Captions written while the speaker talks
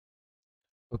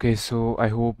Okay, so I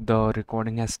hope the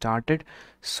recording has started.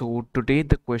 So today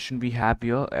the question we have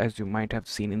here, as you might have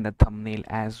seen in the thumbnail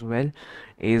as well,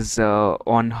 is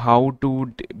on how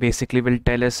to basically will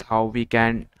tell us how we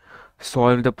can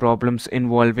solve the problems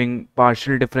involving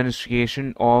partial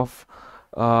differentiation of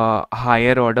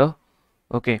higher order.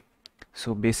 Okay,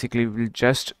 so basically we'll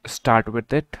just start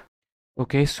with it.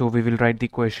 Okay, so we will write the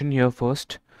question here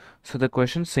first. So the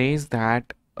question says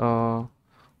that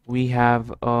we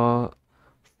have a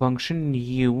function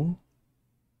u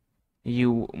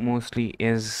mostly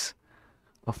is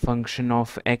a function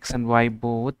of x and y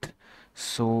both,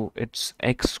 so it's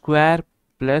x square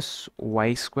plus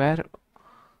y square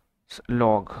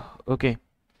log. Okay,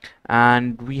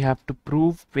 and we have to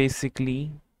prove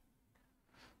basically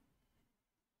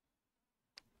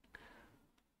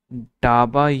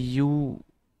daba u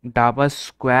daba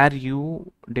square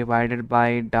u divided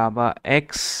by daba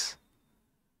x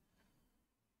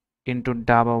into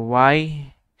daba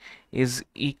y is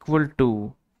equal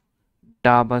to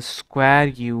daba square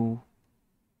u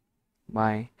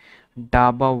by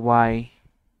daba y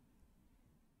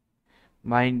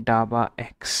by daba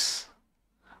x.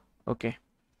 Okay,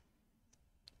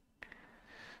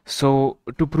 so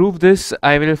to prove this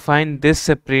I will find this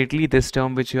separately, this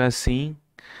term which you are seeing,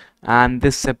 and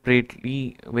this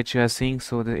separately which you are seeing.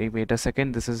 So wait a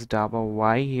second, this is daba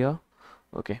y here.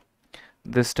 Okay,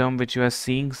 this term which you are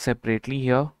seeing separately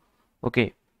here.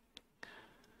 Okay,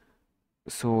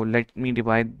 so let me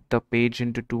divide the page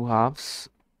into two halves.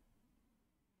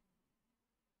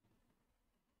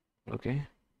 Okay,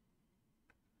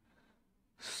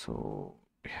 so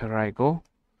here I go.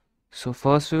 So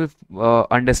first we'll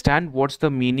understand what's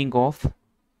the meaning of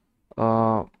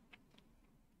uh,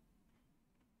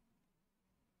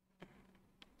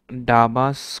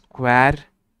 daba square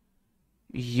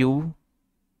u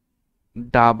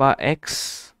daba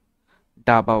x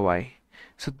daba y.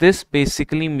 So this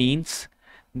basically means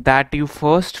that you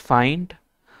first find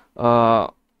uh,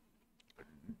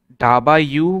 daba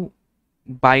u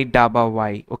by daba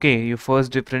y. Okay, you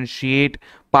first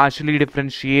partially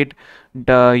differentiate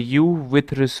the u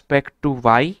with respect to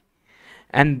y,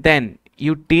 and then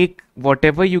you take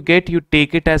whatever you get, you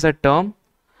take it as a term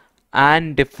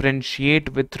and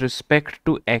differentiate with respect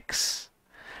to x,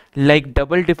 like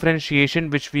double differentiation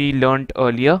which we learned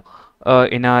earlier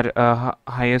in our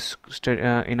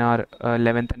in our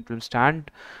 11th and 12th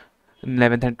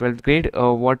 11th and 12th grade.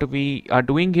 What we are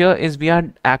doing here is we are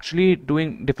actually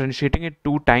doing differentiating it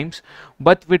two times,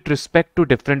 but with respect to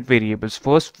different variables.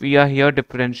 First we are here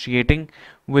differentiating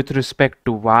with respect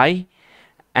to y,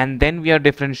 and then we are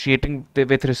differentiating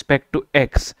with respect to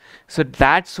x. So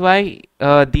that's why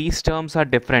these terms are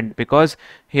different, because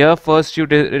here first you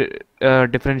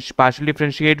partially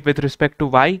differentiate with respect to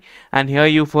y, and here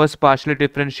you first partially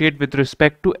differentiate with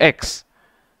respect to x.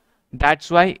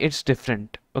 That's why it's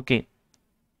different. Okay,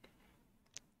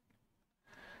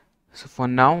 so for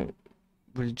now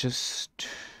we'll just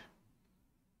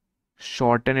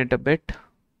shorten it a bit.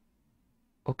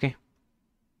 Okay,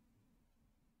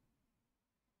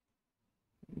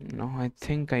 now I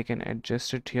think I can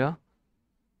adjust it here,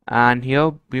 and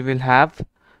here we will have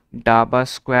daba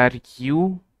square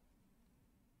u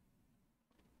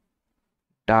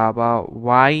daba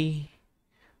y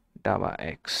daba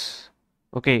x.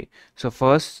 Okay, so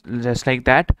first, just like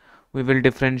that, we will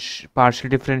partially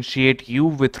differentiate u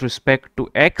with respect to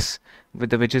x,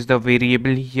 which is the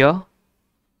variable here,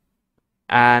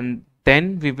 and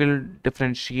then we will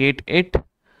differentiate it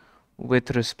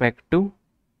with respect to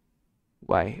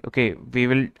y. Okay, we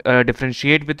will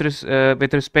differentiate with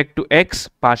respect to x,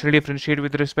 partially differentiate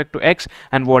with respect to x,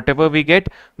 and whatever we get,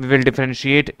 we will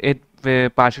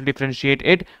partially differentiate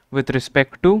it with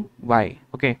respect to y.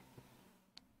 Okay,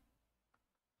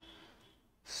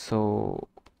 so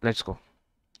let's go.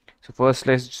 So first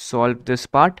let's solve this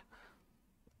part.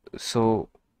 So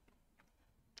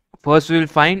first we will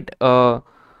find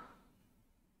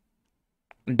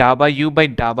daba u by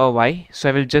daba y. So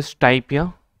I will just type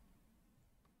here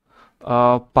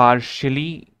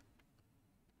partially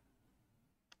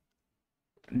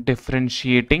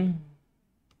differentiating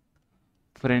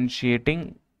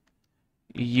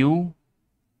u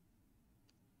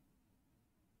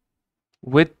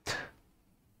with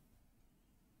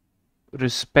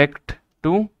respect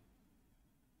to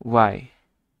y.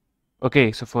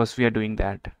 Okay, so first we are doing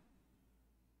that.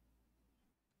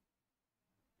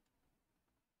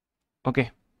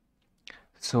 Okay,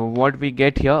 so what we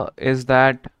get here is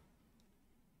that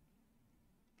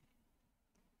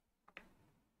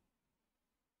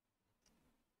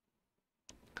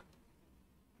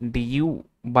du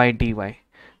by dy.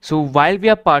 So while we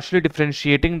are partially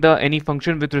differentiating the any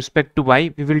function with respect to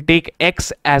y, we will take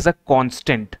x as a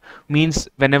constant. Means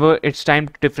whenever it's time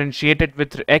to differentiate it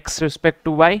with x respect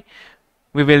to y,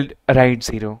 we will write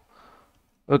 0.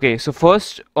 Okay, so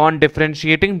first on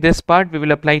differentiating this part, we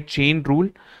will apply chain rule.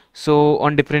 So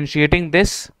on differentiating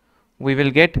this, we will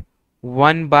get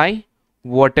 1 by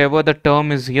whatever the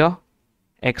term is here,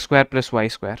 x square plus y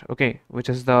square, okay, which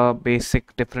is the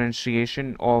basic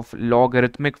differentiation of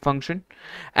logarithmic function.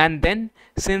 And then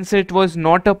since it was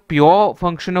not a pure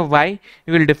function of y,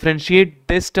 we will differentiate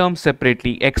this term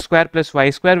separately, x square plus y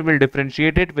square, we will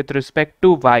differentiate it with respect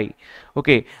to y,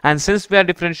 okay. And since we are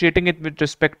differentiating it with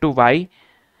respect to y,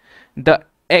 the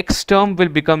x term will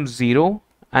become 0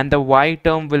 and the y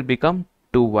term will become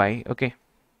 2y, okay.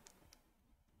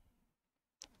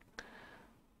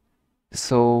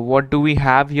 So what do we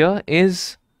have here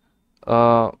is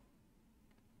 2y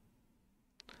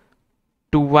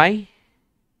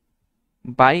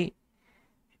by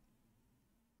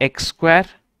x square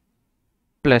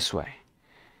plus y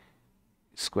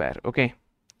square, okay.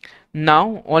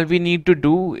 Now all we need to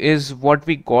do is what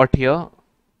we got here.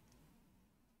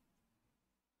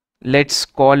 Let's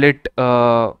call it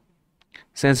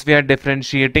since we are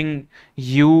differentiating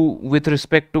u with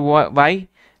respect to y,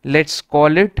 let's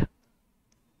call it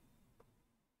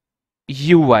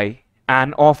uy.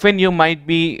 And often you might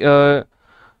be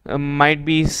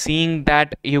seeing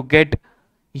that you get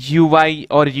uy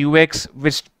or ux,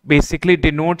 which basically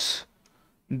denotes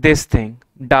this thing,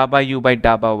 da by u by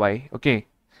da by y, okay.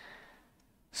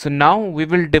 So now we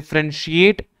will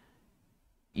differentiate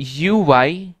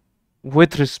uy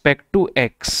with respect to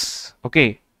x,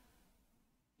 okay,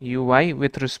 uy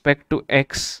with respect to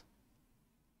x.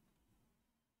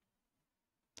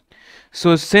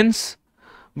 So since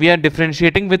we are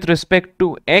differentiating with respect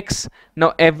to x,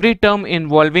 now every term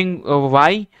involving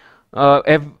y,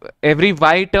 every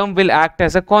y term will act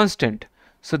as a constant.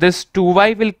 So this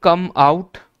 2y will come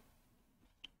out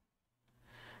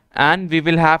and we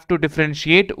will have to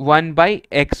differentiate 1 by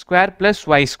x square plus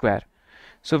y square.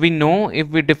 So we know if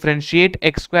we differentiate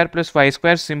x square plus y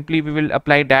square, simply we will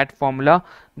apply that formula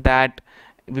that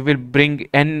we will bring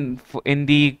n in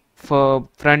the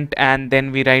front and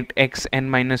then we write x n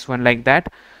minus 1 like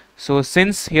that. So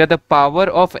since here the power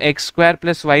of x square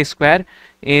plus y square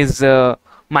is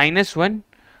minus 1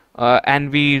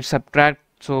 and we subtract,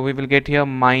 so we will get here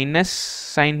minus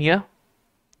sign here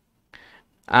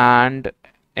and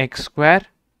x square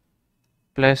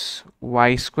plus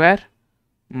y square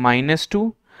minus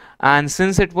 2, and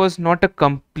since it was not a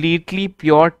completely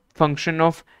pure function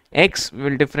of x, we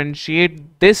will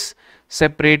differentiate this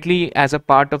separately as a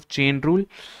part of chain rule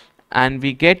and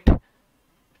we get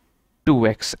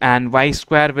 2x, and y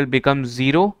square will become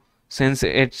 0 since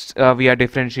it's we are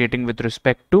differentiating with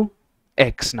respect to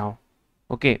x now,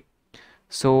 okay.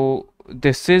 So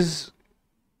this is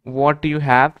what you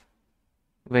have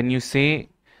when you say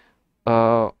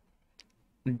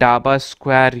daba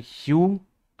square u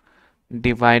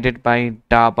divided by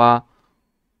daba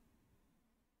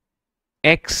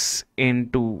x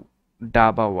into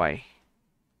daba y,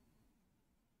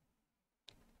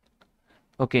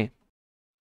 okay.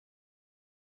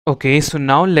 Okay, so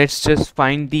now let's just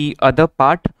find the other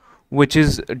part, which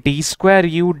is d square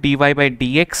u dy by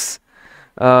dx,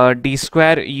 d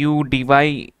square u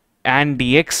dy and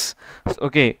dx.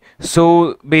 Okay,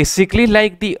 so basically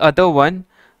like the other one,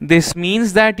 this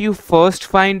means that you first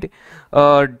find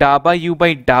daba u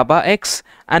by daba x,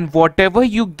 and whatever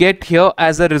you get here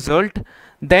as a result,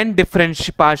 then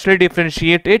partially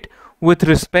differentiate it with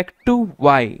respect to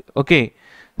y, okay.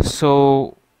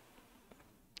 So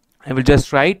I will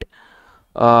just write,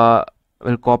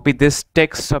 we'll copy this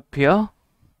text up here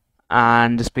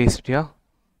and just paste it here,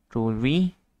 rule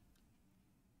V,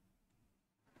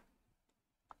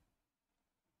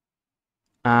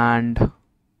 and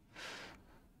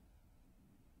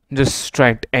just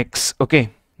write x,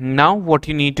 okay. Now what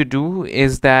you need to do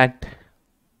is that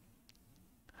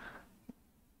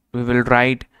we will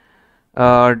write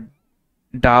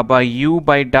daba u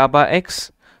by daba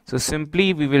x. So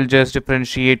simply we will just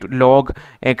differentiate log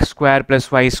x square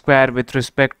plus y square with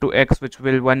respect to x, which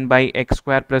will 1 by x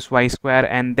square plus y square,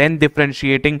 and then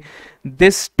differentiating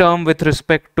this term with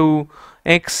respect to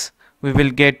x, we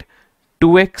will get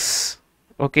 2x,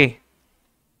 okay.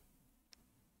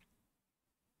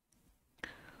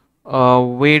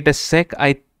 Wait a sec,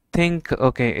 I think,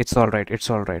 okay, it's all right,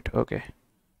 okay,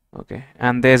 okay,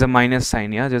 and there's a minus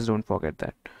sign, yeah, just don't forget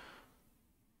that.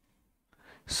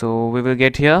 So we will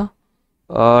get here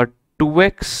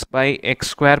 2x by x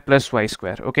square plus y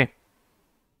square, okay.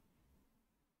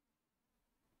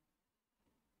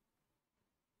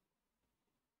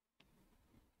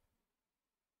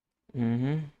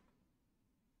 Mm-hmm.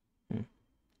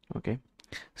 Okay.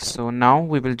 So now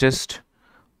we will just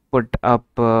put up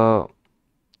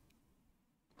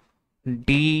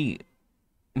d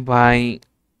by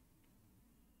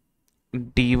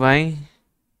dy,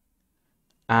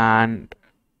 and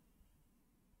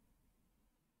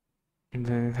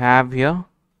we have here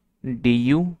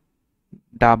du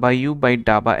daba u by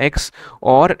daba x,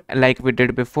 or like we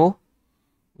did before,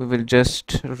 we will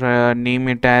just name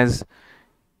it as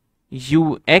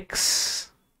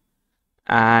ux,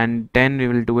 and then we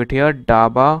will do it here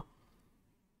daba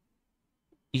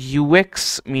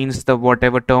ux means the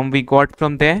whatever term we got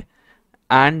from there,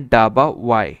 and daba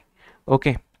y.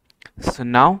 Okay, so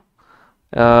now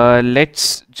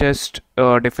let's just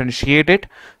differentiate it.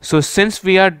 So since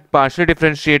we are partially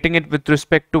differentiating it with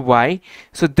respect to y,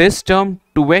 so this term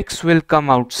 2x will come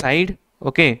outside.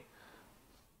 Okay,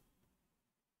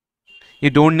 you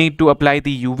don't need to apply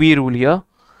the uv rule here,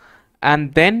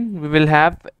 and then we will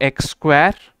have x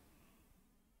square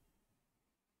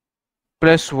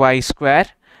plus y square,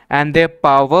 and their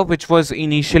power, which was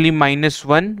initially minus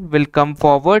 1, will come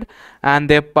forward, and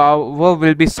their power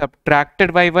will be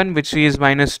subtracted by 1, which is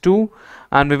minus 2,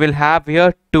 and we will have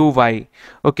here 2y.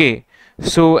 Okay,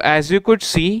 so as you could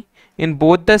see, in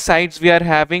both the sides we are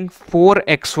having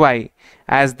 4xy,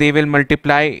 as they will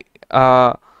multiply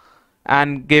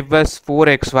and give us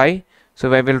 4xy.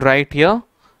 So I will write here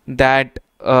that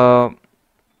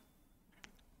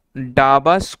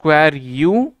daba square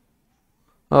u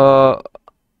uh,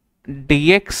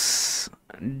 dx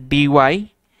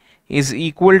dy is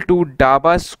equal to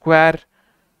daba square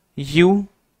u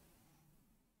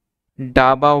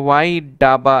daba y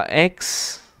daba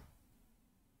x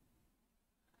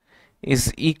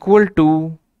is equal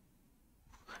to,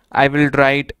 I will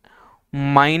write,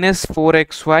 minus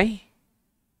 4xy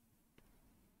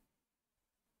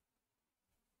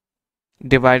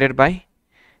divided by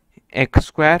x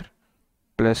square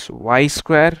plus y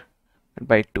square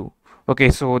by 2. Okay,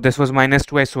 so this was minus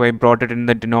 2y, so I brought it in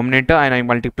the denominator and I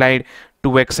multiplied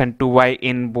 2x and 2y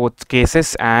in both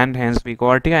cases, and hence we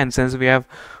got here. And since we have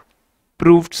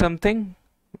proved something,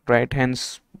 right,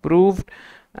 hence proved,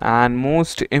 and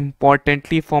most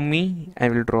importantly for me, I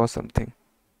will draw something.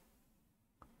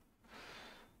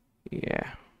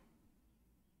 Yeah.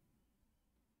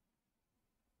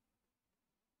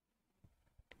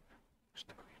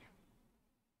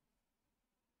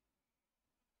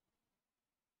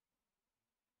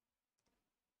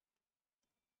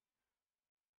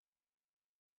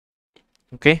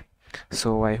 Okay,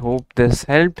 so I hope this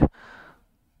helped.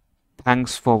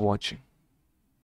 Thanks for watching.